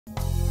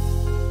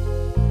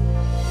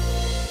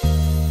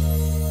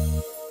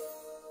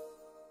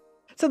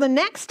So the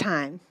next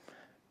time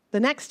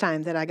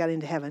that I got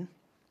into heaven,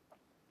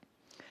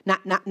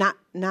 not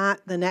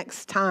the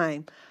next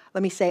time,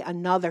 let me say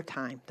another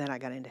time that I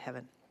got into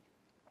heaven.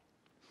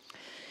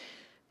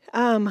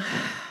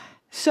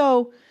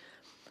 So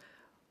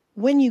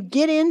when you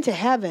get into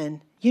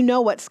heaven, you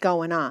know what's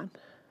going on.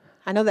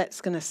 I know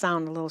that's going to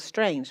sound a little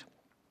strange,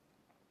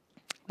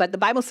 but the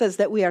Bible says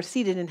that we are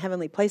seated in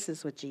heavenly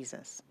places with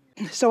Jesus.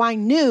 So I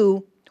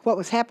knew what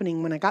was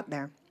happening when I got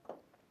there.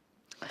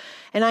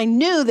 And I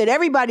knew that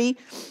everybody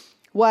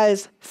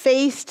was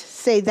faced,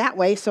 say, that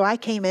way. So I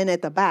came in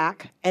at the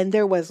back, and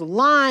there was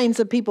lines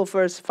of people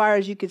for as far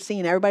as you could see,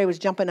 and everybody was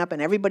jumping up, and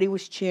everybody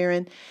was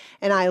cheering.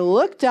 And I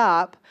looked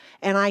up,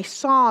 and I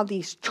saw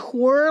these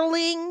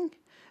twirling,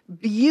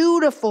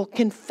 beautiful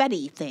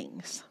confetti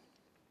things.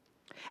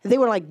 They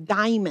were like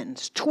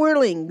diamonds,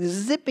 twirling,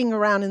 zipping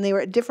around, and they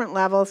were at different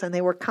levels, and they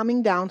were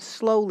coming down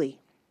slowly,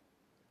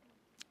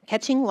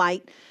 catching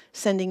light,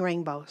 sending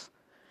rainbows.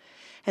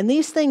 And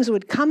these things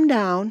would come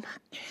down,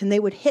 and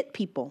they would hit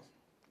people.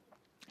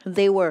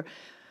 They were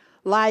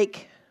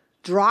like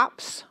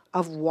drops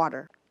of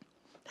water.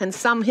 And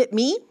some hit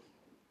me,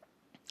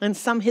 and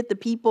some hit the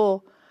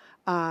people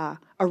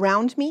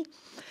around me.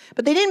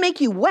 But they didn't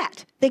make you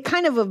wet. They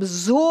kind of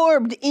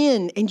absorbed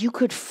in, and you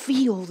could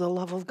feel the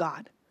love of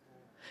God.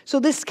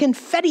 So this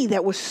confetti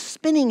that was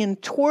spinning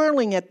and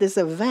twirling at this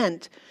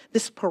event,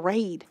 this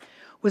parade,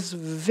 was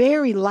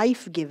very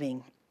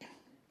life-giving.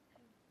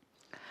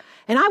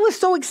 And I was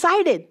so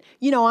excited.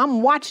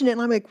 I'm watching it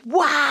and I'm like,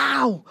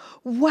 wow.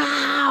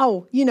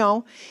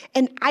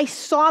 And I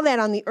saw that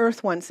on the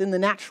earth once in the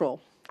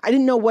natural. I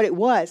didn't know what it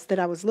was that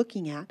I was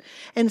looking at.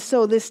 And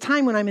so this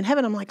time when I'm in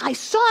heaven, I'm like, I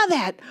saw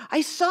that.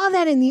 I saw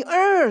that in the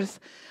earth.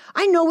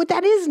 I know what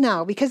that is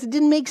now because it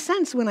didn't make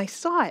sense when I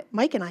saw it.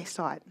 Mike and I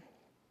saw it.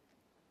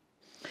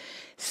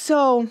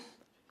 So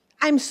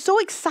I'm so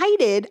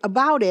excited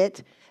about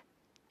it.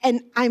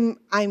 And I'm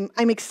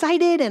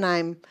excited,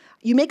 and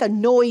you make a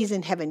noise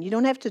in heaven. You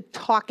don't have to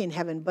talk in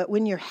heaven, but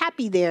when you're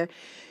happy there,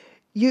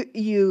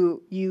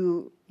 you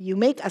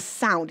make a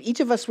sound. Each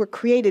of us were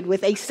created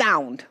with a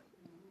sound.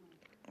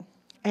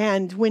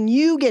 And when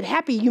you get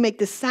happy, you make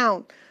this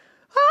sound.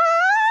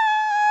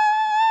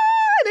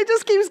 And it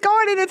just keeps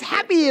going, and it's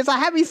happy. It's a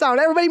happy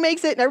sound. Everybody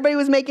makes it, and everybody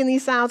was making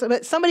these sounds.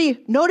 But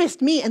somebody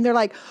noticed me, and they're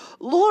like,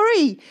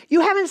 Lori, you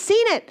haven't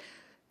seen it.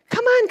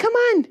 Come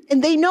on.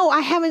 And they know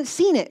I haven't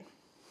seen it.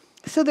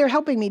 So they're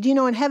helping me. Do you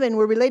know in heaven,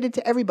 we're related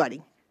to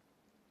everybody.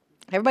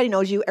 Everybody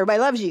knows you. Everybody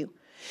loves you.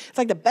 It's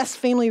like the best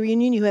family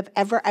reunion you have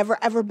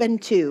ever been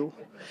to.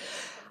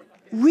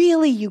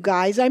 Really, you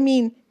guys. I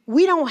mean,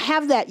 we don't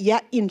have that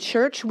yet in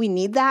church. We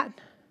need that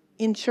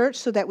in church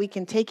so that we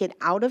can take it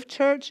out of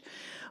church.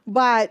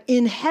 But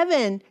in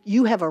heaven,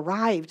 you have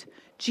arrived.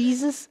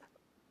 Jesus,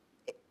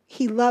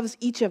 he loves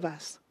each of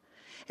us.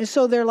 And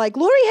so they're like,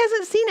 Lori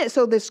hasn't seen it.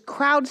 So this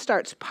crowd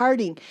starts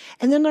partying.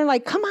 And then they're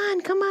like, come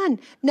on.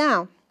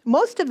 Now,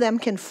 most of them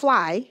can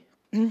fly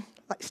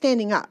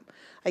standing up.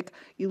 Like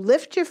you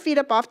lift your feet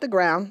up off the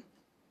ground.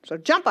 So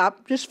jump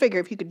up. Just figure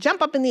if you could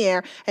jump up in the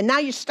air, and now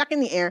you're stuck in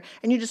the air,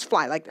 and you just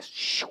fly like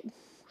this.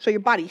 So your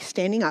body's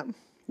standing up.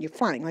 You're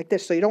flying like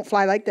this. So you don't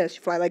fly like this.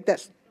 You fly like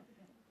this.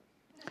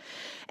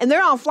 And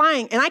they're all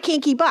flying, and I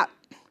can't keep up.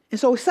 And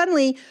so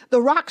suddenly the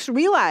rocks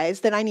realize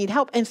that I need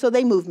help, and so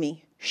they move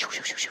me.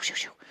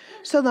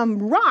 So the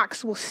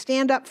rocks will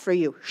stand up for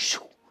you.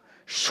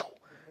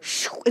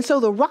 And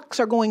so the rocks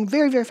are going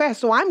very, very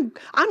fast. So I'm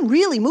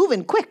really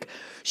moving quick.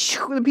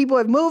 The people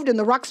have moved and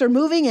the rocks are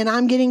moving, and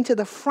I'm getting to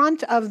the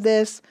front of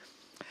this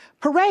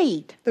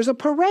parade. There's a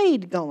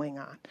parade going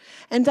on.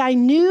 And I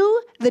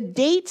knew the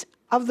date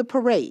of the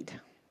parade.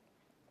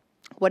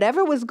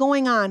 Whatever was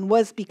going on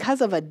was because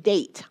of a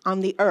date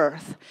on the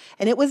earth.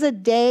 And it was a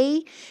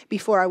day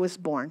before I was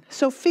born.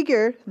 So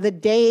figure the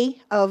day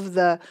of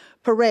the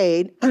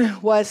parade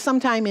was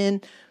sometime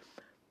in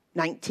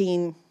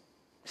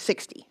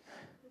 1960.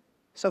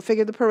 So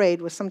figure the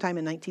parade was sometime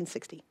in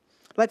 1960.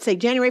 Let's say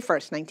January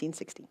 1st,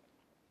 1960.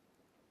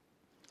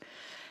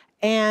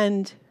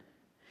 And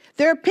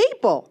there are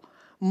people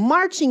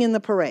marching in the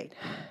parade.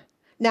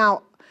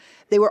 Now,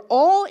 they were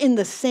all in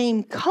the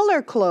same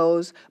color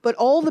clothes, but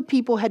all the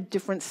people had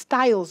different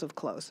styles of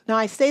clothes. Now,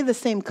 I say the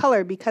same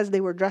color because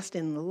they were dressed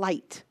in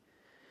light.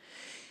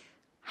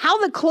 How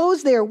the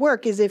clothes there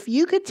work is if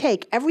you could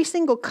take every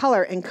single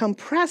color and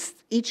compress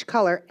each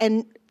color,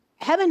 and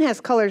heaven has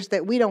colors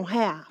that we don't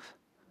have.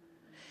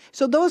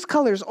 So those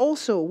colors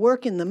also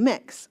work in the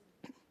mix.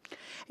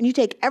 And you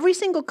take every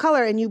single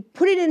color and you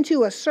put it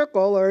into a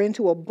circle or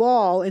into a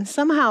ball, and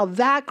somehow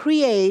that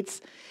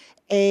creates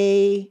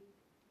a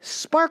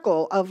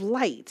sparkle of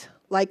light,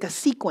 like a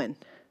sequin.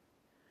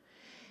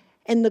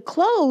 And the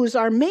clothes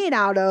are made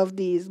out of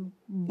these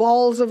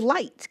balls of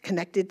light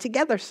connected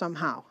together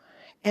somehow.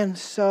 And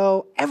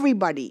so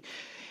everybody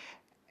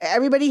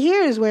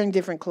here is wearing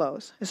different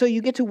clothes. And so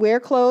you get to wear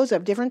clothes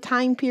of different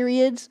time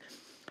periods,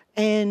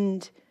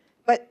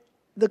 but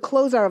the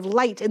clothes are of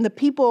light, and the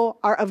people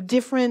are of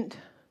different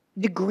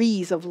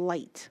degrees of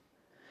light.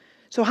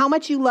 So how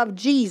much you love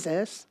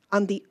Jesus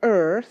on the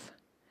earth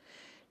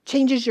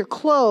changes your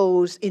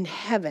clothes in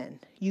heaven.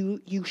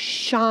 You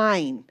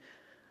shine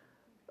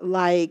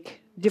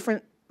like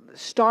different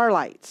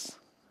starlights.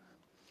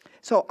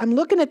 So I'm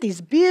looking at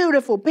these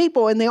beautiful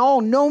people, and they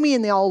all know me,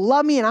 and they all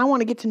love me, and I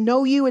want to get to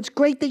know you. It's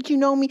great that you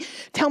know me.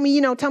 Tell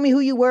me who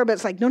you were. But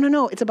it's like,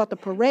 no. It's about the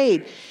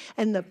parade.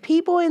 And the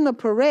people in the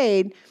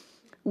parade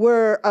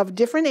were of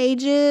different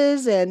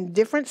ages and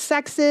different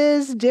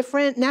sexes,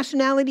 different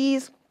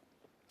nationalities.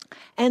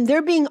 And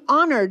they're being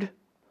honored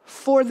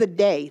for that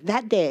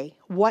day,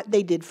 what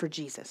they did for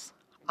Jesus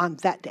on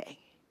that day.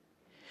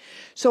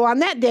 So on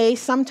that day,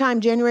 sometime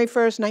January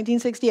 1st,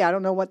 1960, I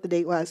don't know what the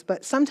date was,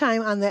 but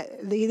sometime on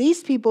that,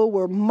 these people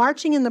were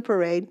marching in the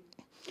parade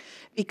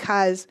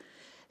because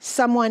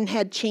someone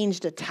had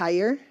changed a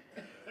tire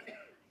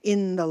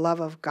in the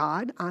love of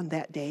God on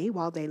that day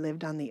while they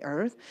lived on the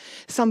earth.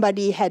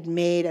 Somebody had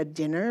made a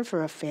dinner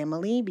for a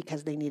family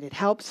because they needed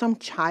help. Some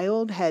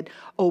child had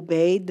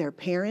obeyed their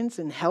parents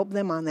and helped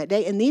them on that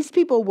day. And these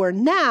people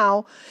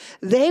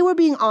they were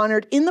being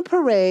honored in the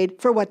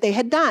parade for what they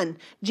had done.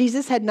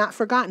 Jesus had not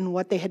forgotten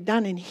what they had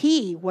done, and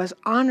he was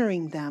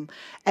honoring them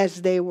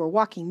as they were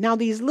walking. Now,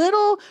 these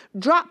little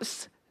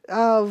drops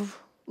of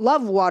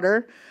love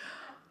water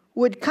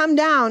would come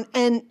down,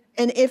 and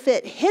if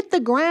it hit the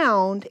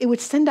ground, it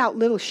would send out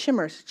little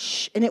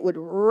shimmers, and it would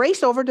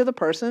race over to the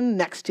person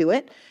next to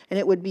it, and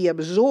it would be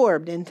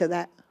absorbed into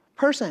that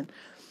person.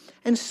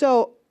 And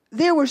so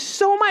there was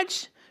so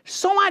much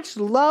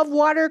love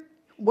water,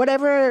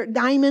 whatever,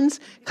 diamonds,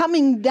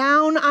 coming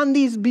down on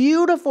these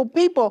beautiful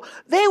people.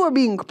 They were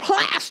being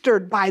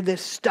plastered by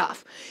this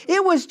stuff.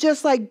 It was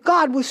just like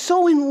God was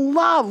so in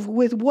love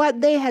with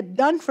what they had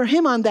done for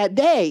him on that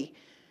day.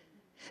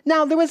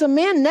 Now, there was a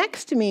man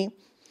next to me,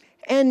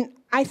 and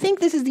I think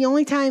this is the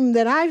only time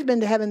that I've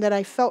been to heaven that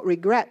I felt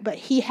regret, but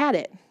he had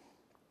it.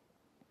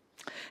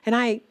 And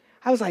I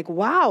was like,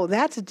 wow,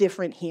 that's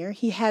different here.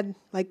 He had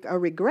like a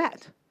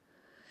regret.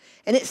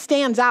 And it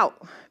stands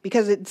out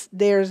because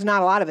there's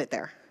not a lot of it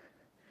there.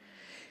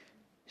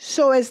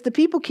 So as the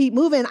people keep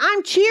moving,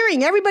 I'm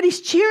cheering.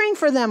 Everybody's cheering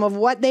for them of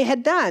what they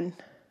had done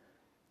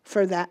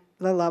for the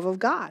love of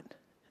God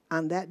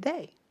on that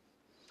day.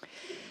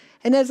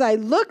 And as I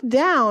looked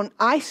down,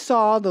 I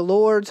saw the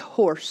Lord's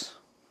horse.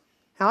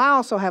 Now, I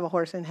also have a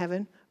horse in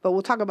heaven, but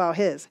we'll talk about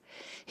his.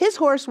 His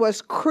horse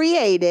was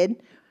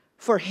created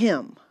for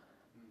him.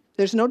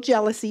 There's no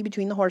jealousy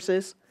between the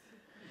horses.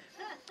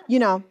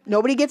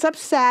 Nobody gets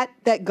upset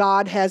that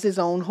God has his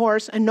own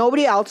horse, and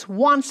nobody else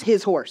wants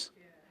his horse.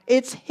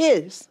 It's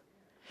his.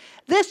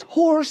 This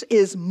horse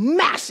is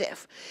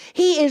massive.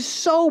 He is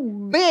so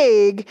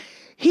big.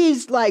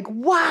 He's like,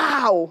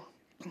 wow.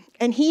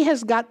 And he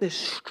has got this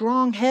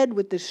strong head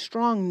with this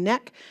strong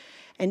neck.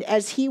 And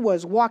as he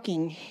was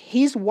walking,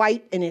 he's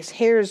white and his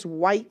hair is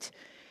white.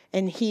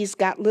 And he's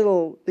got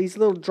these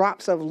little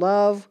drops of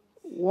love.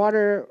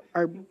 Water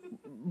are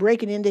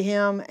breaking into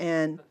him.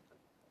 And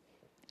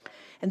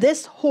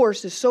this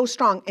horse is so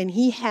strong, and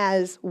he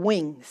has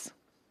wings.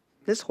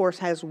 This horse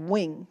has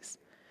wings.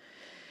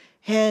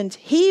 And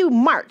he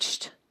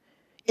marched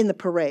in the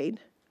parade.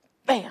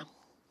 Bam,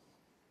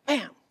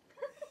 bam,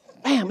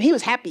 bam. He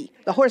was happy.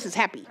 The horse is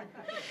happy.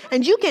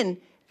 And you can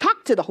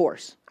talk to the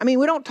horse. I mean,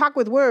 we don't talk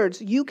with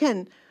words.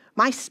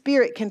 My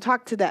spirit can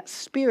talk to that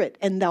spirit.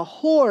 And the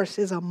horse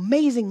is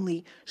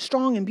amazingly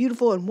strong and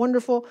beautiful and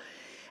wonderful.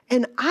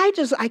 And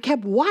I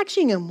kept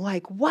watching him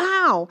like,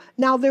 wow.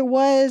 Now there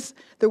was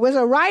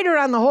a rider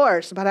on the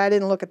horse, but I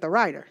didn't look at the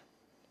rider.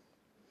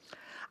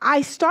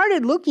 I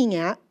started looking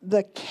at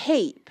the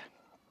cape.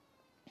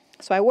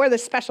 So I wore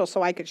this special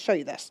so I could show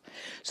you this.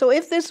 So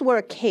if this were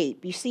a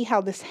cape, you see how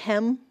this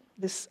hem,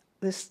 this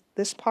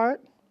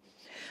part?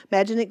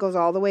 Imagine it goes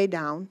all the way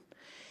down.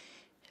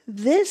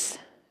 This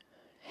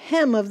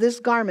hem of this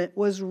garment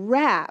was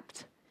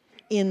wrapped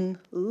in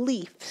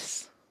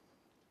leaves.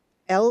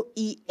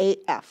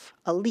 L-E-A-F,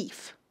 a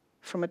leaf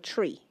from a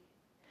tree.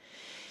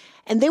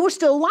 And they were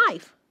still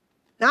alive.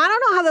 Now, I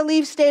don't know how the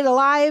leaves stayed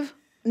alive,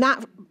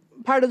 not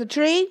part of the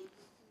tree.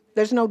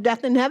 There's no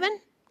death in heaven.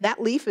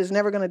 That leaf is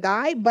never going to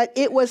die. But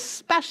it was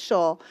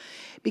special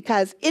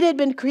because it had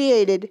been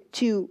created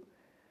to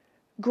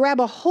grab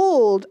a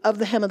hold of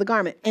the hem of the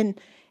garment. And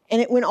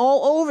it went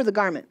all over the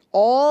garment,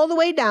 all the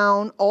way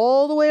down,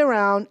 all the way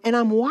around. And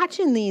I'm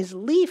watching these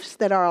leaves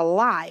that are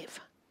alive.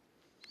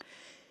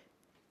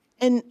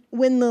 And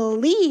when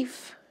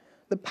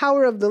the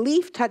power of the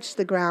leaf touched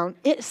the ground,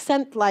 it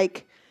sent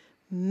like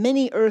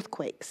many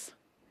earthquakes.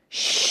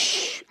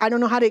 Shh, I don't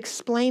know how to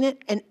explain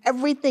it. And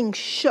everything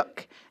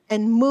shook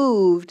and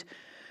moved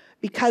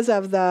because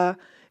of the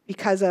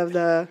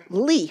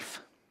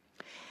leaf.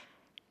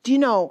 Do you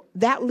know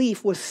that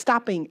leaf was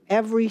stopping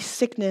every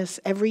sickness,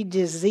 every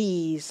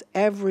disease,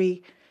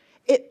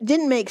 it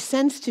didn't make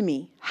sense to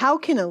me. How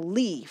can a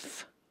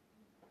leaf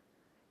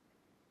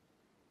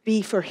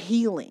be for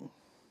healing?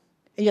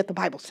 And yet the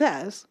Bible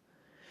says,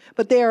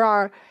 but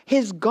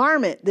this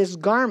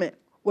garment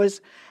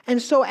was,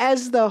 and so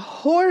as the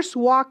horse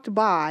walked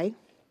by,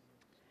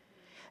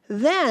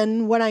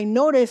 then what I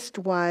noticed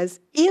was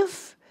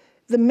if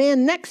the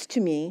man next to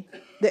me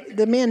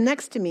the man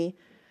next to me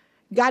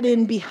got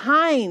in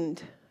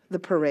behind the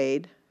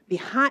parade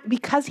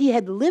because he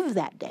had lived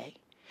that day.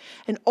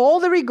 And all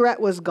the regret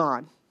was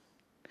gone.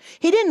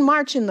 He didn't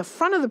march in the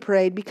front of the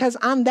parade because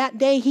on that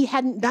day he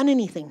hadn't done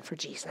anything for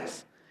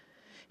Jesus.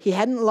 He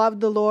hadn't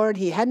loved the Lord.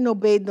 He hadn't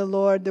obeyed the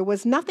Lord. There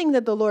was nothing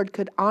that the Lord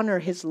could honor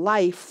his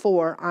life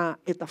for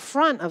at the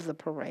front of the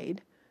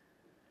parade.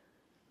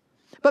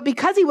 But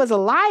because he was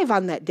alive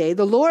on that day,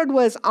 the Lord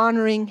was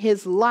honoring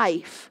his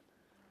life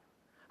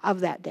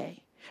of that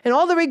day. And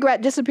all the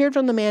regret disappeared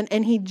from the man,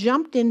 and he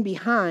jumped in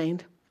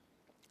behind.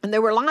 And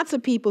there were lots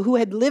of people who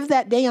had lived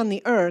that day on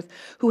the earth,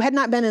 who had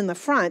not been in the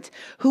front,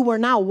 who were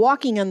now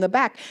walking in the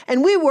back.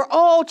 And we were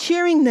all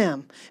cheering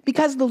them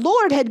because the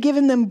Lord had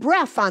given them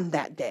breath on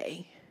that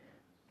day.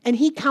 And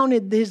he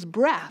counted his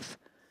breath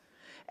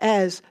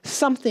as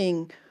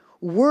something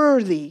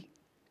worthy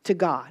to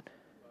God,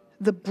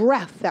 the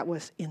breath that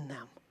was in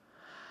them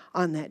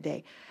on that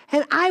day.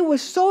 And I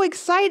was so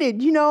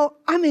excited. You know,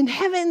 I'm in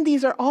heaven.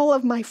 These are all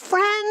of my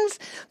friends.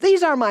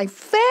 These are my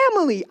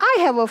family. I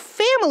have a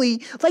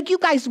family like you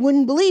guys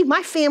wouldn't believe.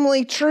 My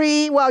family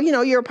tree, well, you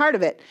know, you're a part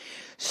of it.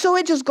 So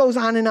it just goes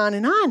on and on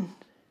and on.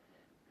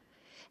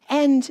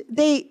 And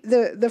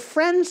the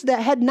friends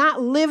that had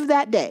not lived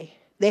that day,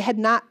 they had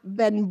not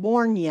been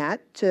born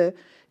yet to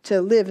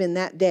live in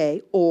that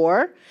day,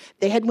 or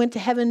they had went to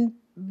heaven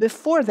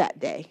before that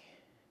day,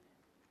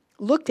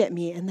 looked at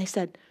me and they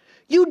said,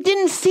 "You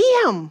didn't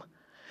see him.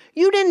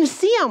 You didn't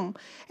see him."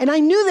 And I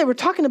knew they were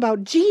talking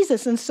about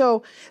Jesus. And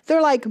so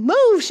they're like,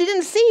 "Move, she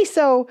didn't see."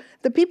 So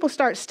the people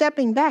start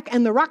stepping back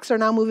and the rocks are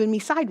now moving me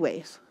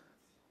sideways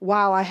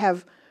while I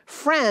have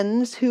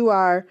friends who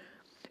are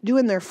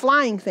doing their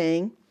flying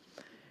thing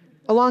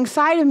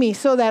alongside of me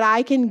so that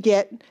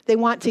they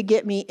want to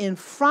get me in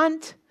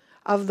front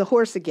of the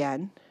horse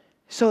again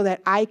so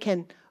that I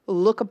can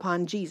look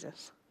upon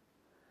Jesus.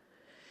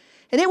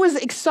 And it was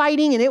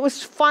exciting and it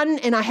was fun,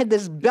 and I had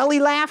this belly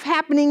laugh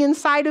happening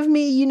inside of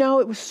me. You know,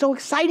 it was so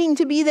exciting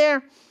to be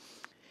there.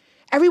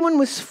 Everyone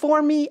was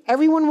for me.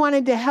 Everyone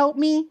wanted to help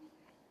me.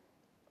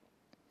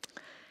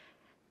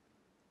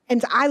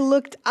 And I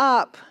looked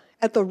up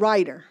at the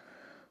rider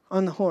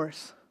on the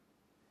horse.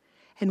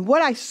 And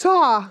what I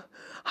saw,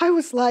 I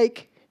was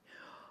like,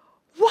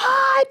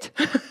 "What?"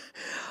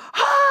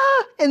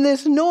 Ah, and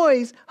this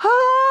noise,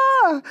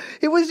 ah,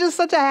 it was just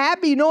such a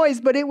happy noise,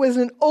 but it was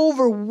an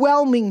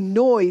overwhelming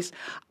noise.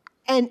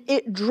 And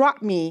it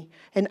dropped me,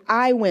 and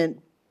I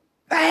went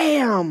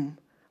bam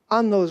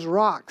on those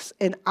rocks,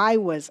 and I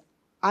was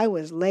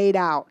laid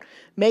out,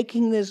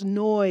 making this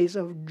noise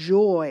of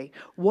joy.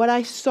 What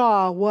I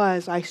saw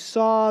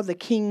the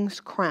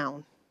king's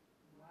crown.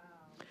 Wow.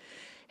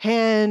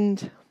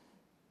 And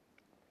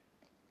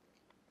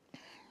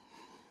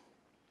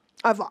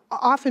I've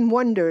often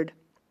wondered,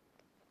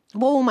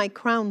 what will my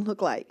crown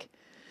look like?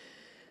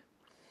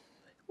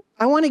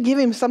 I want to give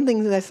him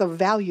something that's of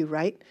value,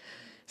 right?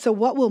 So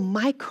what will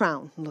my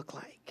crown look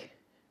like?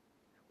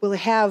 Will it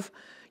have,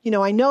 you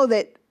know, I know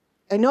that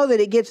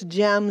it gets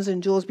gems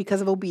and jewels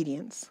because of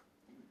obedience.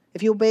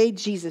 If you obey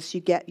Jesus, you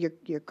get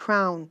your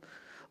crown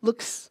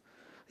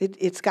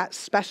it's got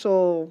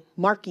special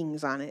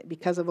markings on it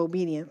because of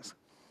obedience.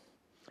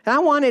 And I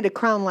wanted a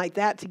crown like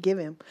that to give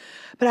him.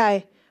 But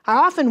I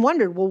often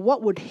wondered, well,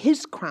 what would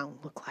his crown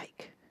look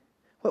like?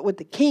 What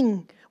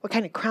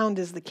kind of crown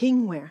does the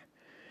king wear?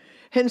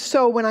 And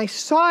so when I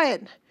saw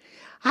it,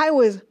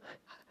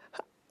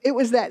 it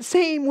was that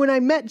same, when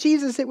I met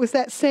Jesus, it was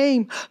that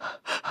same,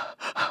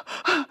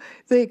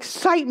 the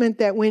excitement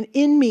that went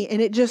in me, and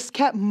it just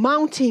kept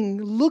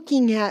mounting,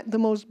 looking at the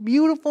most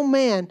beautiful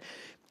man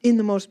in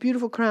the most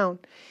beautiful crown.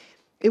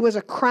 It was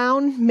a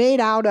crown made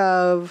out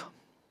of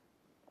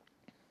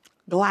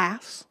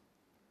glass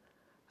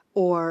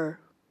or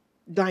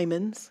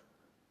diamonds.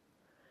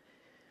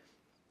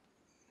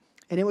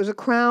 And it was a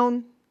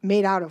crown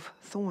made out of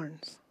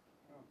thorns.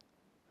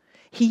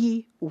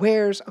 He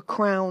wears a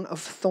crown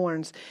of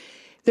thorns.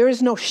 There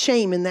is no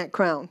shame in that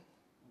crown.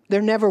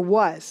 There never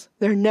was.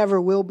 There never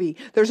will be.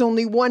 There's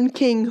only one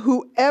king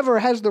who ever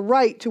has the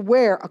right to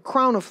wear a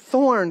crown of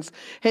thorns,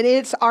 and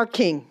it's our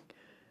king.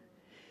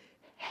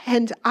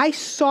 And I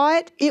saw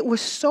it. It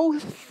was so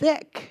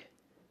thick.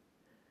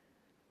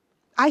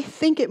 I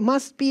think it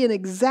must be an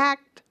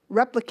exact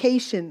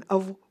replication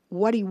of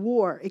what he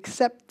wore,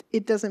 except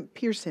it doesn't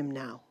pierce him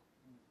now.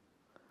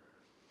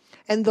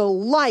 And the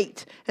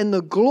light and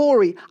the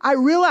glory, I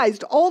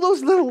realized all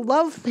those little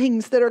love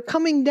things that are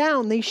coming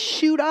down, they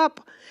shoot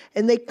up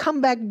and they come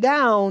back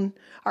down,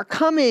 are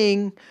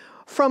coming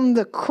from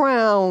the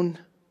crown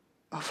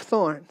of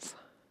thorns.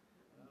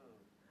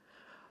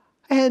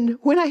 And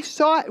when I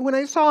saw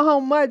how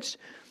much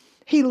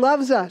he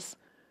loves us,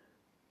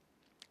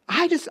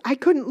 I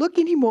couldn't look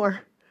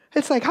anymore.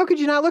 It's like, how could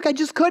you not look? I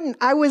just couldn't.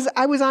 I was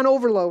on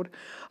overload.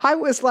 I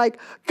was like,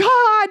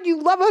 God,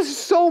 you love us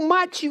so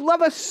much. You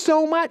love us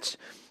so much.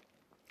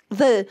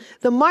 The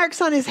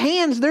marks on his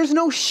hands, there's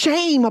no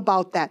shame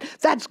about that.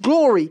 That's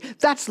glory.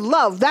 That's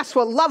love. That's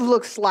what love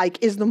looks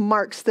like, is the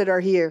marks that are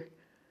here.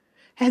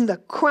 And the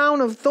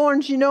crown of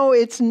thorns,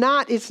 it's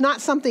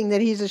not something that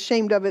he's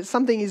ashamed of. It's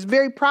something he's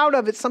very proud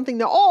of. It's something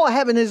that all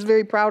heaven is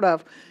very proud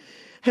of.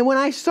 And when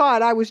I saw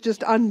it, I was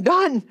just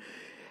undone.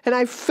 And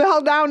I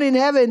fell down in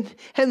heaven,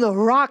 and the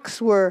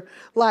rocks were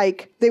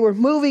like, they were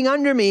moving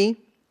under me.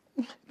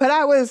 But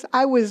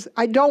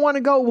I don't want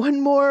to go one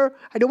more.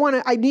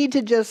 I need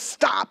to just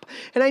stop.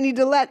 And I need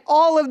to let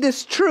all of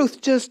this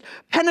truth just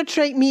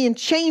penetrate me and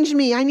change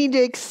me. I need to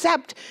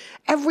accept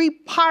every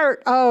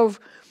part of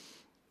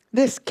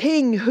this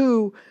king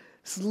whose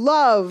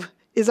love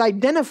is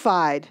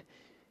identified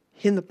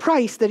in the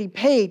price that he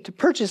paid to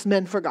purchase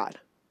men for God.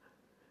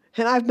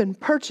 And I've been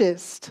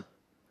purchased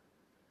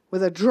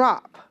with a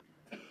drop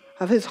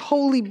of his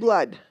holy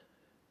blood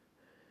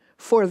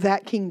for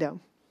that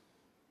kingdom.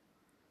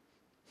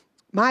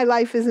 My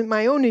life isn't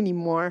my own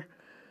anymore.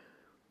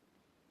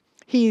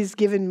 He's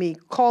given me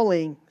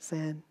callings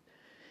and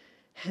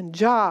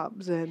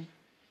jobs and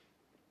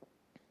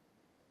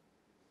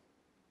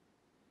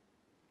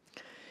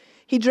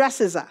he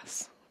dresses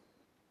us.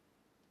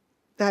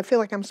 Now, I feel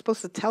like I'm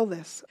supposed to tell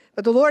this.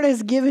 But the Lord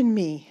has given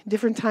me,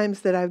 different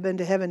times that I've been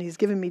to heaven, he's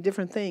given me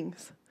different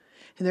things.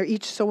 And they're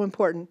each so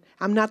important.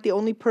 I'm not the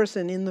only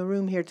person in the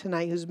room here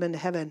tonight who's been to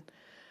heaven.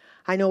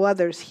 I know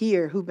others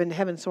here who've been to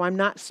heaven, so I'm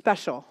not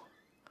special.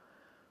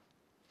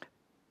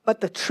 But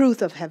the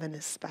truth of heaven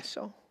is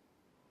special.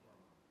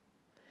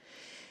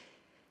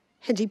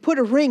 And he put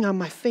a ring on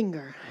my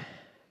finger.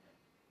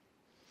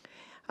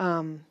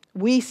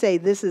 We say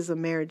this is a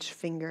marriage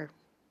finger.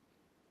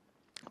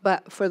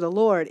 But for the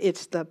Lord,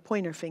 it's the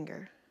pointer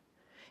finger.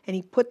 And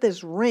he put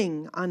this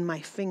ring on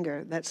my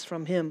finger that's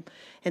from him.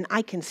 And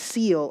I can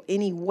seal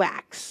any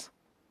wax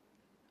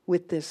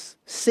with this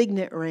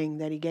signet ring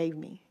that he gave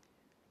me.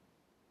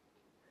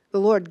 The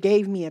Lord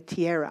gave me a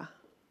tiara.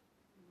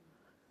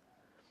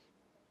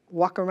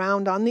 Walk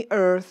around on the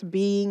earth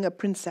being a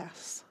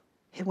princess,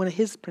 one of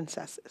his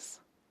princesses.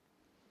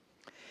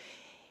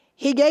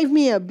 He gave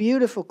me a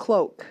beautiful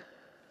cloak.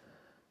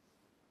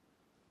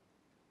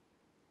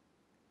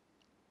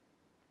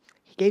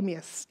 He gave me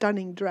a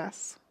stunning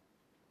dress.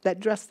 That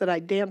dress that I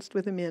danced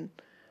with him in.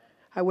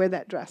 I wear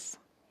that dress.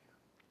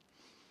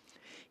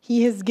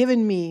 He has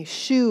given me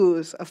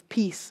shoes of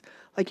peace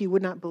like you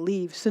would not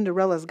believe.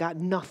 Cinderella's got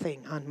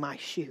nothing on my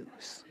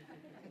shoes.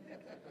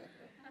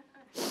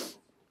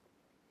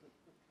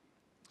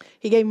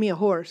 He gave me a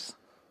horse.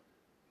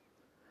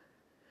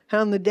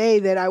 And on the day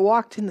that I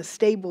walked in the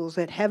stables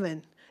at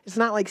heaven, it's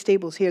not like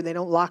stables here. They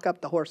don't lock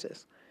up the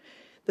horses.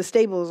 The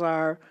stables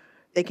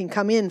they can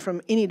come in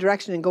from any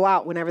direction and go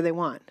out whenever they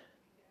want.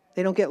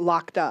 They don't get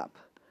locked up.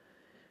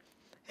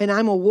 And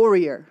I'm a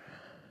warrior.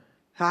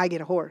 I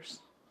get a horse.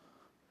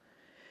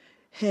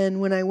 And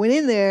when I went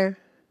in there,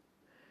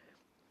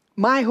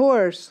 my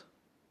horse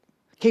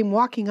came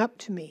walking up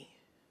to me.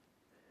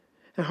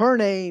 And her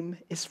name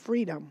is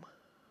Freedom.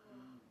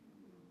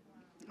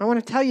 I want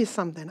to tell you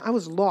something. I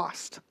was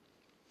lost.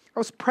 I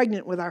was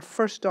pregnant with our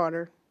first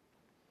daughter.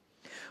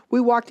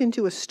 We walked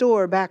into a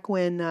store back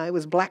when it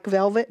was black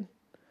velvet.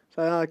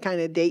 So it kind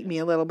of date me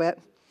a little bit.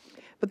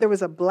 But there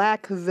was a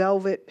black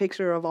velvet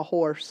picture of a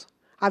horse.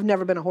 I've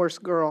never been a horse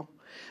girl.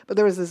 But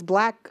there was this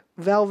black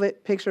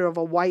velvet picture of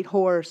a white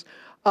horse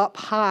up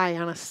high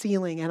on a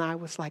ceiling. And I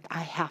was like,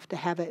 I have to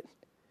have it.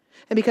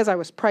 And because I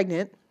was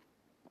pregnant,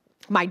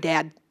 my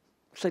dad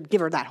said,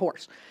 give her that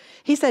horse.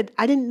 He said,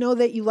 I didn't know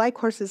that you like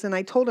horses. And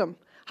I told him,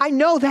 I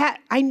know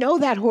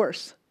that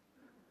horse.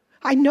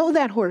 I know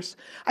that horse.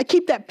 I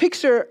keep that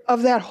picture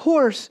of that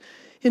horse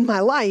in my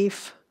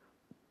life.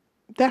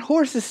 That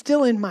horse is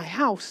still in my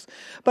house.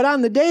 But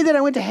on the day that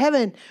I went to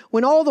heaven,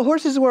 when all the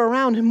horses were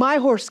around, my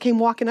horse came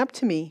walking up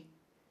to me.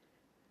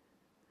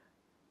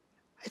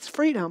 It's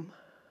Freedom.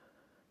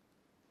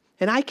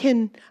 And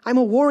I'm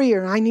a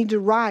warrior. I need to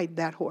ride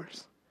that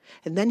horse.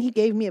 And then he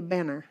gave me a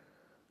banner.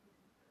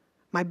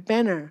 My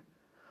banner,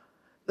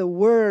 the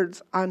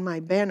words on my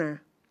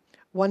banner,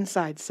 one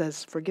side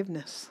says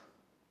forgiveness.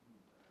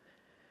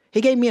 He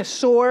gave me a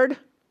sword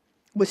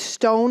with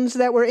stones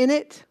that were in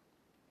it.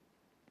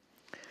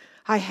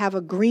 I have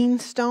a green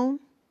stone,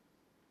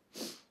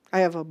 I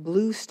have a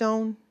blue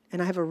stone,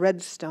 and I have a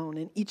red stone,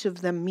 and each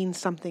of them means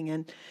something,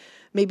 and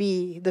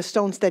maybe the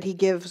stones that he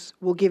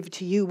will give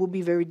to you will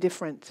be very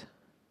different.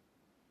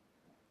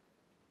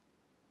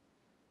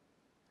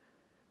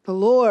 The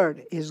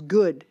Lord is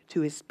good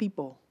to his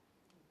people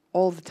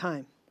all the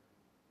time.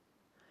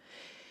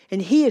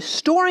 And he is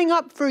storing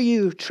up for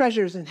you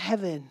treasures in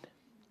heaven.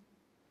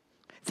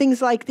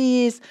 Things like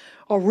these,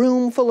 a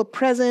room full of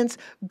presents.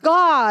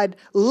 God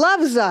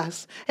loves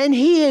us, and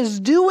he is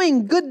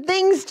doing good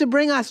things to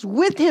bring us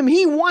with him.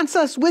 He wants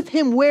us with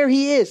him where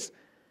he is.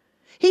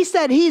 He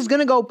said he's going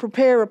to go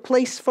prepare a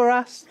place for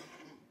us.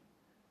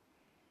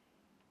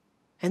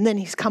 And then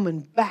he's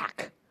coming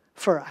back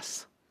for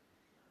us.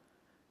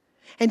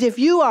 And if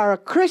you are a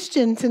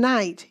Christian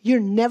tonight,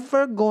 you're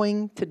never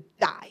going to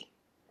die.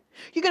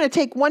 You're going to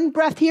take one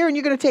breath here and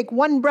you're going to take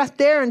one breath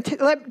there. And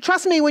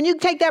trust me, when you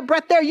take that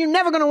breath there, you're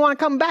never going to want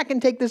to come back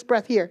and take this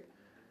breath here.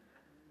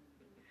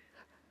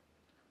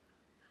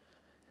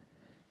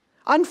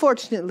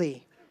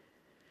 Unfortunately,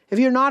 if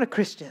you're not a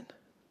Christian,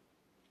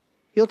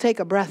 you'll take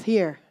a breath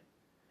here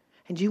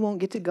and you won't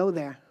get to go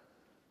there.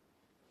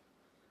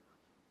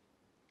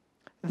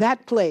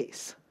 That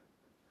place,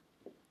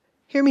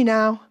 hear me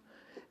now,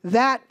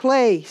 that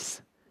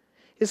place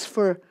is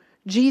for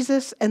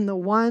Jesus and the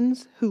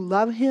ones who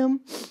love him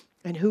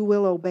and who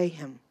will obey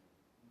him.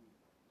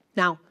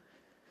 Now,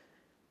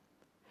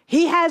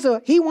 he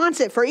wants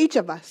it for each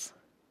of us.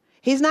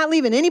 He's not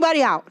leaving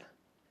anybody out.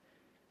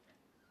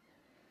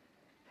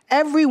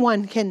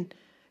 Everyone can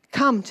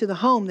come to the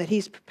home that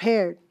he's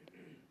prepared.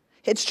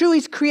 It's true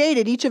he's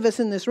created each of us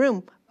in this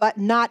room, but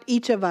not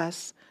each of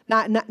us,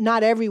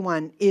 not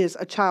everyone is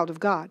a child of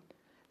God.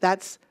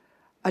 That's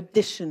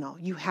additional.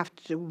 You have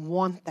to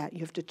want that. You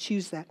have to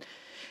choose that.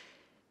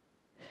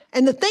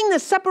 And the thing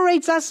that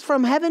separates us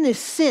from heaven is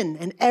sin,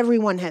 and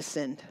everyone has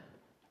sinned.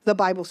 The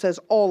Bible says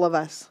all of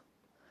us.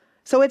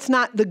 So it's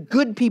not the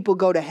good people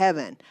go to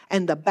heaven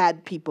and the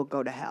bad people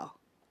go to hell.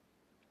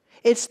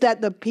 It's that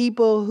the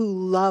people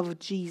who love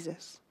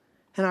Jesus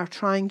and are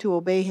trying to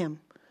obey him,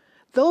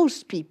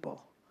 those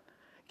people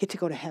get to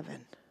go to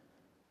heaven.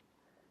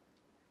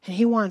 And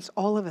he wants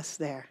all of us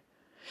there.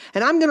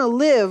 And I'm going to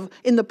live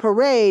in the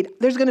parade.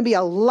 There's going to be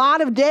a lot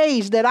of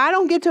days that I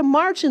don't get to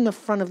march in the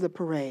front of the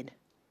parade.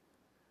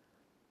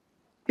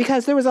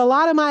 Because there was a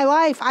lot of my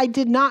life I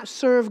did not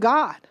serve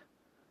God.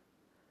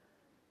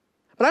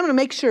 But I'm going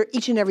to make sure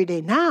each and every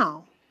day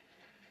now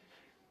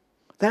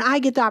that I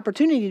get the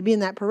opportunity to be in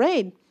that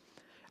parade.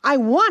 I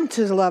want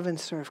to love and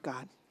serve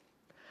God.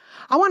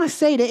 I want to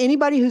say to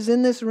anybody who's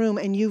in this room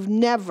and you've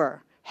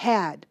never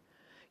heard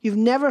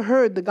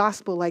the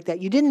gospel like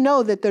that. You didn't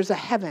know that there's a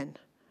heaven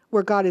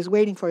where God is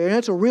waiting for you. And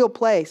it's a real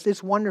place.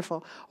 It's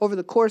wonderful. Over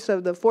the course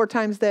of the 4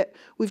 times that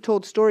we've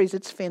told stories,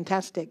 it's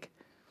fantastic.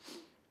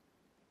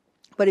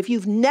 But if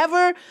you've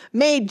never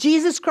made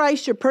Jesus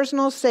Christ your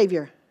personal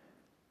Savior,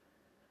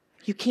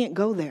 you can't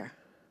go there.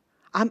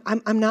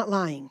 I'm not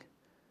lying.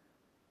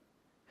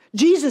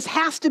 Jesus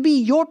has to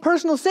be your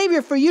personal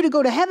Savior for you to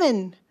go to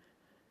heaven.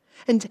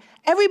 And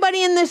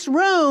everybody in this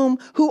room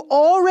who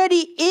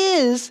already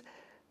is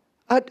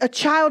a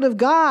child of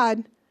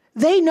God,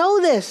 they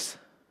know this.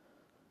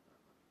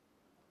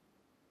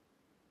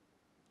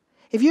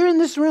 If you're in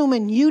this room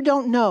and you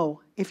don't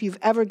know if you've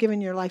ever given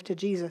your life to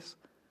Jesus,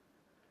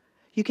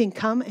 you can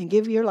come and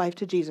give your life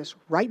to Jesus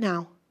right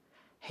now,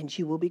 and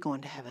you will be going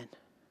to heaven.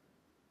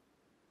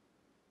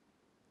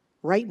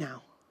 Right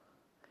now.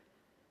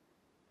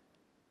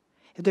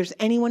 If there's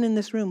anyone in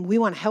this room, we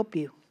want to help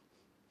you.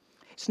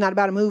 It's not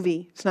about a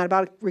movie. It's not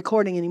about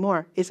recording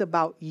anymore. It's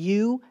about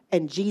you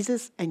and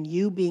Jesus and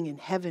you being in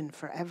heaven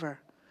forever.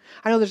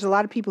 I know there's a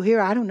lot of people here,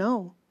 I don't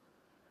know.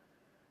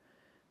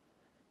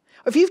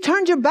 If you've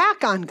turned your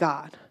back on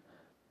God,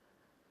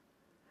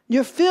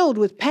 you're filled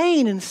with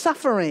pain and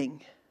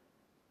suffering.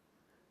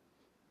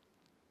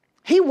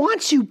 He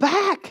wants you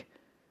back.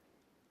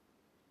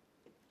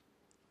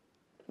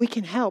 We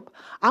can help.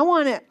 I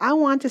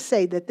want to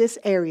say that this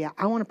area,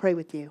 I want to pray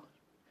with you.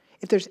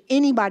 If there's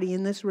anybody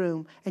in this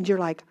room and you're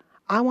like,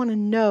 I want to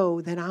know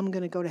that I'm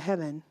going to go to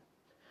heaven.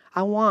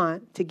 I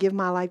want to give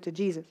my life to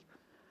Jesus.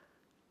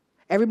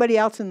 Everybody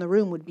else in the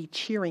room would be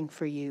cheering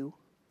for you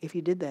if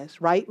you did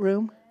this. Right,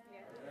 room?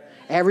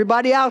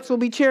 Everybody else will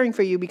be cheering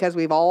for you because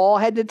we've all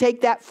had to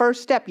take that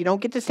first step. You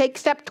don't get to take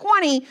step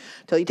 20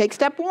 until you take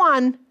step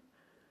 1.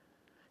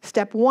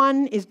 Step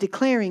 1 is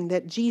declaring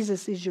that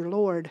Jesus is your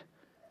Lord.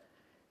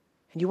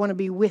 And you want to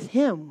be with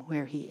him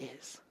where he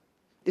is.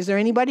 Is there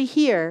anybody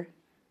here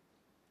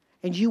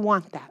and you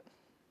want that?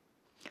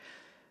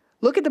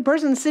 Look at the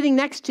person sitting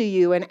next to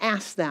you and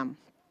ask them,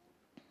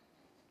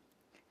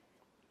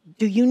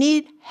 do you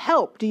need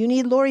help? Do you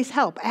need Lori's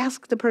help?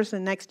 Ask the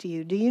person next to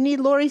you, do you need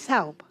Lori's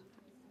help?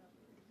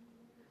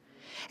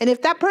 And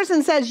if that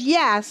person says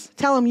yes,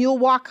 tell them you'll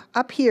walk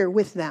up here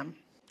with them.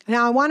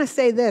 Now, I want to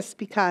say this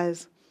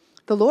because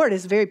the Lord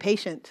is very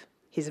patient.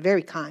 He's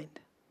very kind.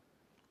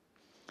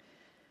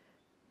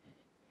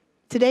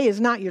 Today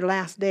is not your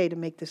last day to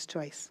make this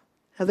choice.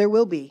 Now, there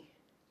will be.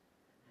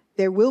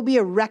 There will be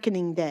a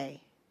reckoning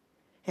day.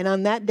 And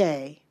on that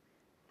day,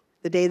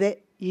 the day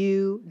that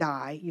you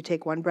die, you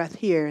take one breath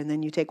here and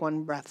then you take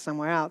one breath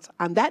somewhere else.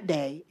 On that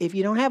day, if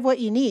you don't have what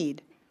you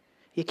need,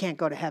 you can't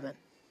go to heaven.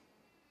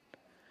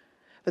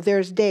 But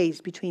there's days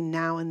between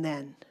now and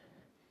then.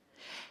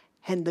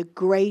 And the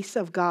grace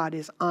of God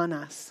is on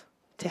us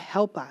to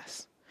help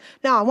us.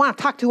 Now, I want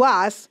to talk to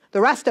us, the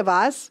rest of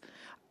us,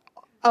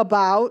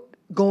 about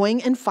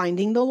going and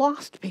finding the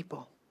lost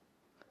people.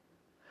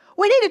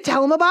 We need to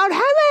tell them about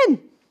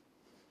heaven.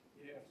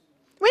 Yes.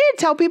 We need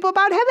to tell people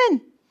about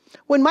heaven.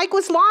 When Mike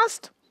was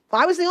lost,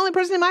 I was the only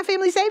person in my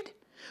family saved.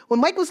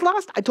 When Mike was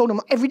lost, I told him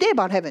every day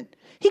about heaven.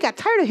 He got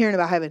tired of hearing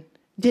about heaven.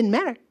 Didn't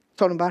matter.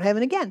 Told him about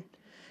heaven again.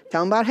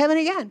 Tell him about heaven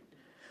again.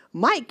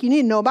 Mike, you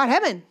need to know about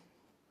heaven.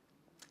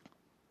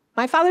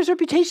 My father's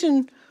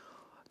reputation,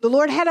 the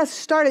Lord had us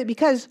start it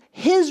because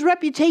his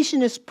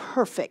reputation is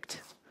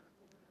perfect.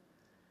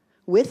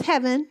 With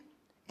heaven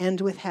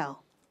and with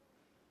hell.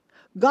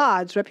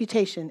 God's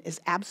reputation is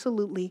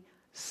absolutely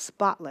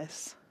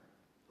spotless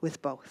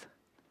with both.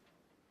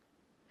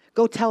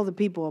 Go tell the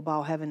people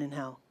about heaven and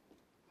hell.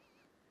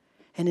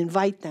 And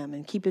invite them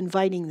and keep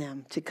inviting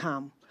them to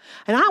come.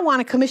 And I want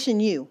to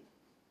commission you.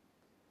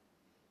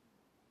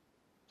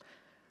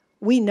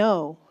 We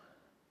know,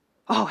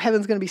 oh,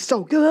 heaven's going to be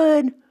so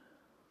good.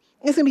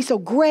 It's going to be so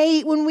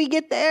great when we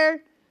get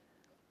there.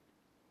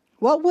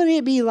 What would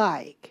it be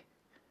like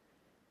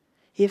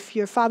if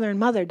your father and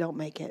mother don't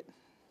make it?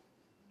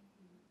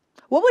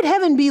 What would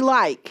heaven be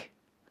like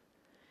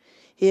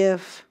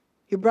if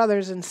your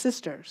brothers and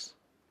sisters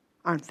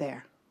aren't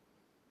there?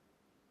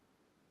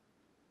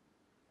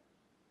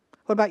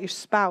 What about your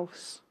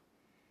spouse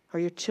or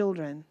your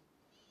children,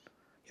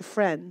 your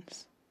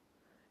friends,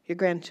 your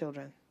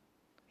grandchildren,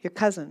 your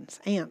cousins,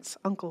 aunts,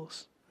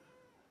 uncles?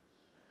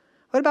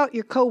 What about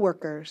your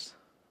coworkers?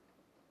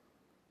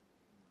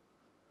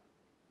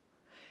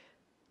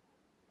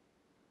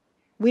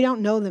 We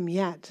don't know them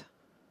yet.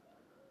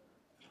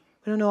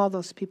 We don't know all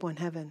those people in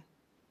heaven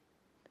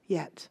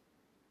yet.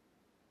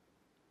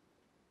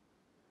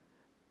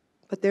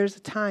 But there's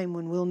a time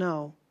when we'll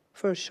know,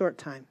 for a short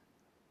time,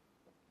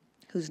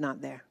 who's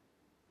not there.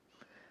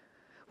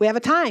 We have a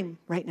time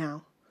right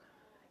now.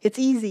 It's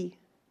easy.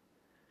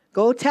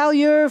 Go tell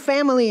your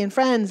family and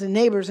friends and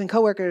neighbors and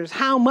coworkers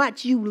how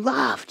much you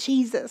love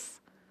Jesus.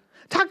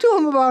 Talk to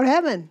them about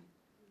heaven.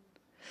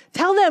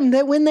 Tell them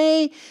that when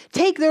they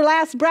take their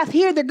last breath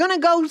here, they're going to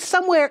go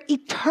somewhere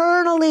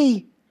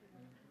eternally.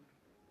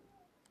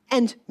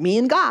 And me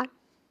and God,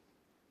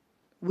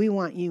 we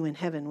want you in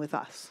heaven with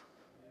us.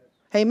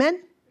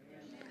 Amen?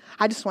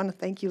 I just want to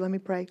thank you. Let me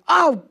pray.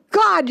 Oh,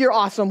 God, you're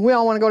awesome. We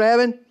all want to go to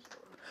heaven.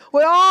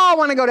 We all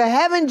want to go to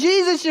heaven.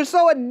 Jesus, you're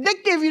so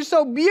addictive. You're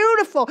so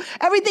beautiful.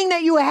 Everything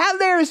that you have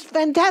there is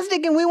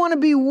fantastic, and we want to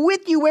be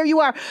with you where you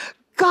are.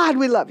 God,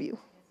 we love you.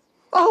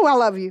 Oh, I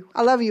love you.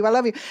 I love you. I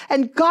love you.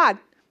 And God,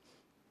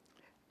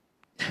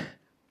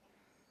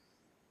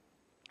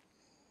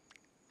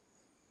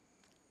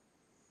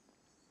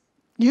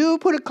 you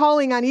put a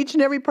calling on each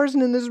and every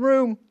person in this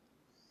room.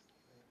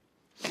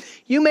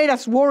 You made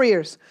us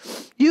warriors.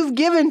 You've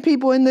given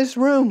people in this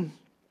room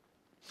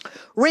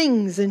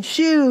rings and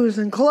shoes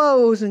and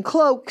clothes and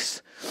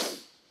cloaks.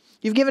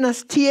 You've given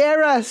us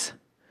tiaras,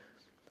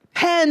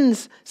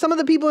 pens. Some of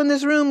the people in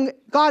this room,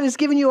 God has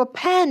given you a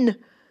pen.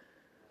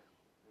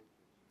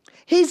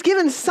 He's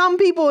given some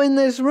people in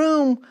this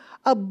room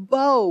a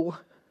bow,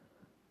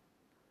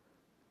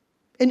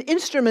 an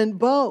instrument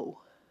bow.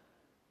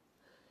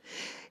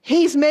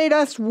 He's made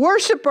us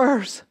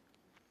worshipers.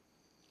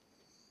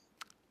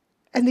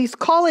 And these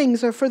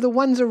callings are for the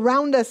ones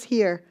around us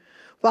here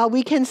while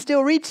we can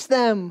still reach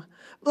them.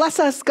 Bless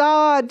us,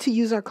 God, to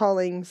use our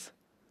callings.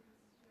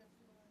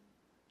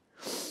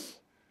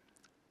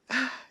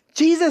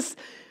 Jesus,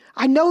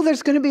 I know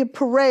there's going to be a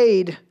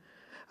parade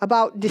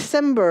about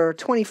December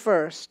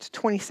 21st,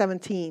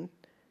 2017.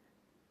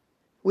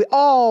 We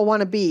all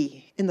want to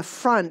be in the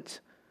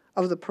front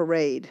of the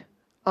parade,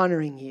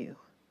 honoring you,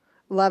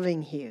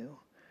 loving you,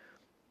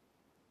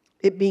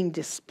 it being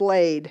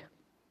displayed.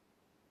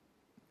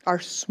 Our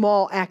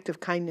small act of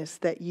kindness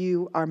that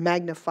you are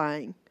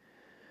magnifying.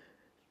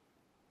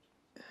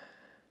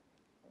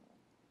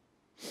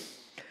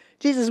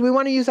 Jesus, we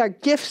want to use our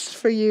gifts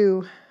for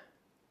you.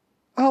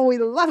 Oh, we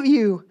love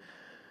you.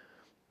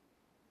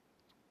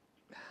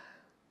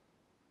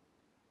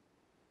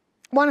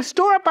 Want to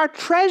store up our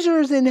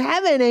treasures in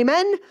heaven,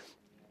 amen?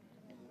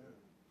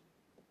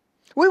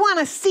 We want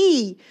to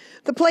see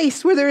the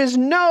place where there is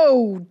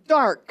no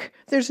dark,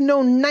 there's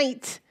no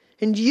night,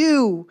 and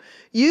you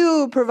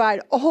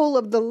provide all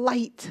of the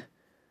light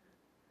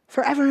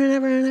forever and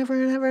ever and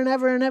ever and ever and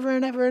ever and ever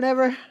and ever and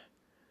ever.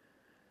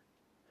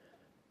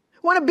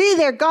 I want to be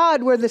there,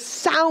 God, where the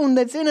sound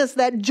that's in us,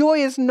 that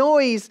joyous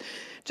noise,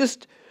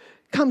 just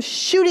comes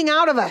shooting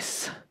out of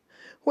us,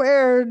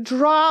 where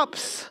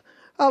drops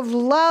of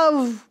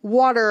love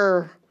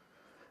water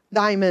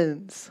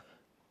diamonds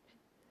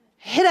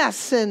hit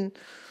us and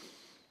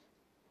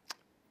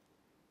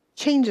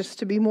change us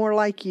to be more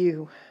like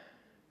you.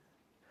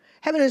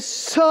 Heaven is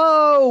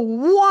so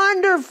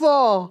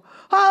wonderful.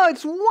 Oh,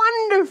 it's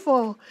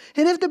wonderful.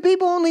 And if the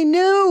people only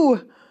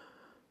knew,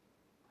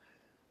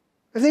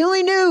 if they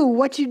only knew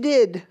what you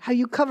did, how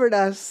you covered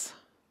us,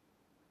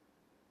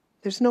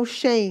 there's no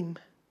shame.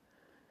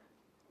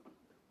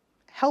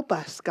 Help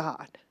us,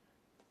 God.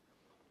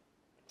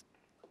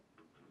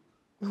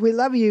 We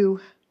love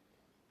you.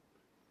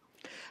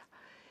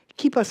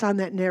 Keep us on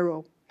that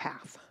narrow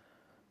path.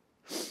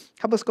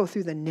 Help us go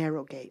through the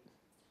narrow gate.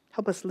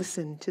 Help us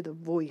listen to the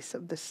voice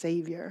of the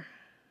Savior.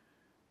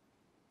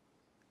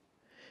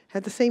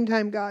 At the same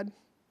time, God,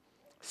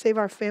 save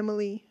our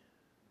family.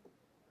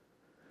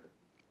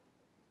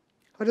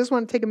 I just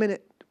want to take a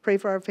minute to pray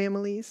for our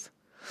families.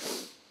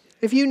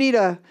 If you need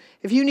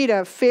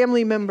a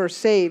family member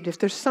saved, if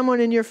there's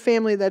someone in your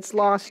family that's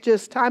lost,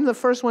 I'm the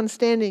first one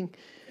standing.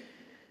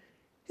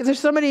 If there's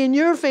somebody in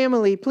your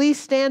family, please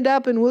stand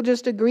up and we'll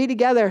just agree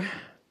together.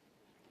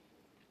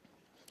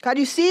 God,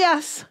 you see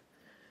us.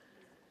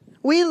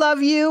 We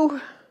love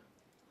you.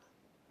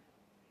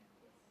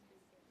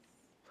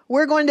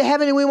 We're going to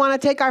heaven and we want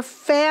to take our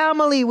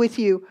family with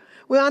you.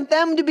 We want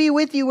them to be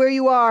with you where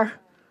you are.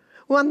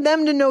 We want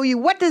them to know you.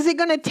 What is it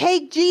going to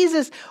take,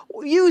 Jesus?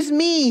 Use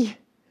me.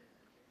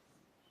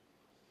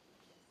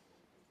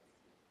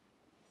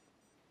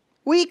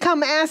 We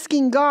come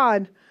asking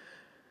God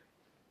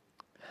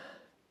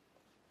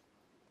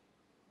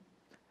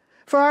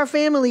for our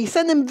family.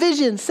 Send them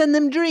visions, send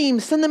them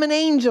dreams, send them an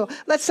angel.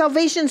 Let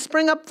salvation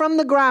spring up from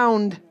the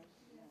ground.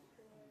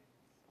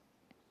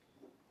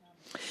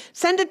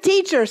 Send a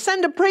teacher,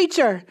 send a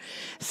preacher,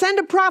 send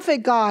a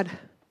prophet, God.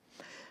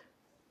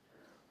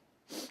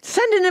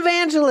 Send an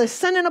evangelist,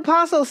 send an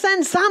apostle,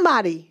 send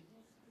somebody.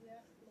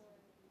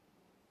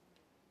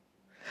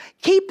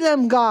 Keep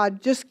them,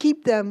 God. Just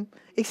keep them.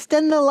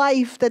 Extend the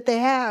life that they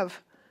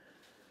have.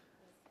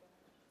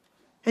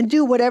 And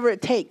do whatever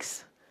it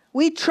takes.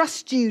 We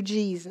trust you,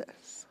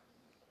 Jesus.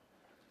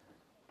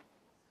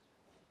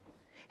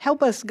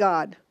 Help us,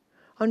 God,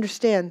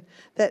 understand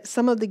that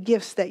some of the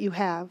gifts that you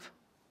have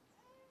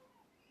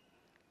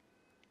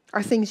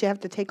are things you have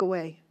to take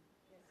away.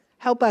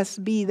 Help us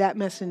be that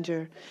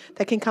messenger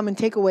that can come and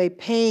take away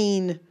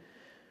pain.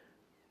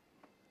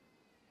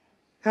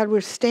 God,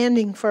 we're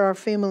standing for our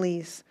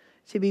families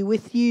to be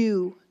with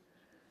you.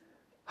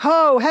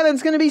 Oh,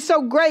 heaven's going to be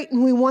so great,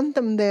 and we want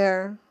them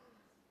there.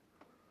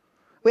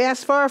 We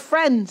ask for our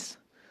friends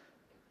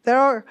that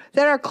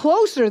are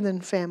closer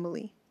than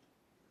family.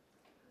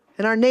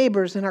 And our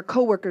neighbors and our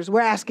coworkers,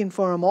 we're asking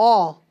for them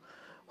all.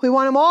 We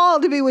want them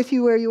all to be with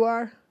you where you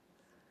are.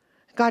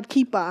 God,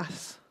 keep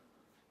us.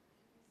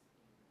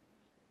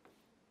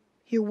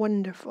 You're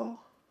wonderful.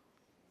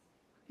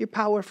 You're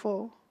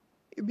powerful.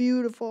 You're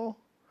beautiful.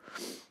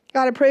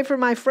 God, I pray for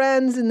my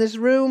friends in this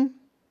room.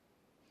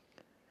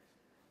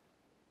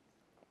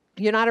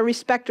 You're not a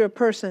respecter of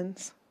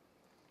persons.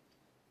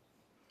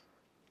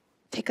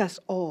 Take us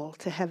all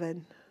to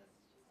heaven.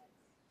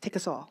 Take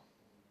us all.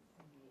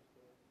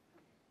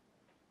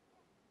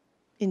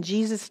 In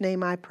Jesus'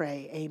 name I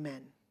pray,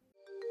 amen.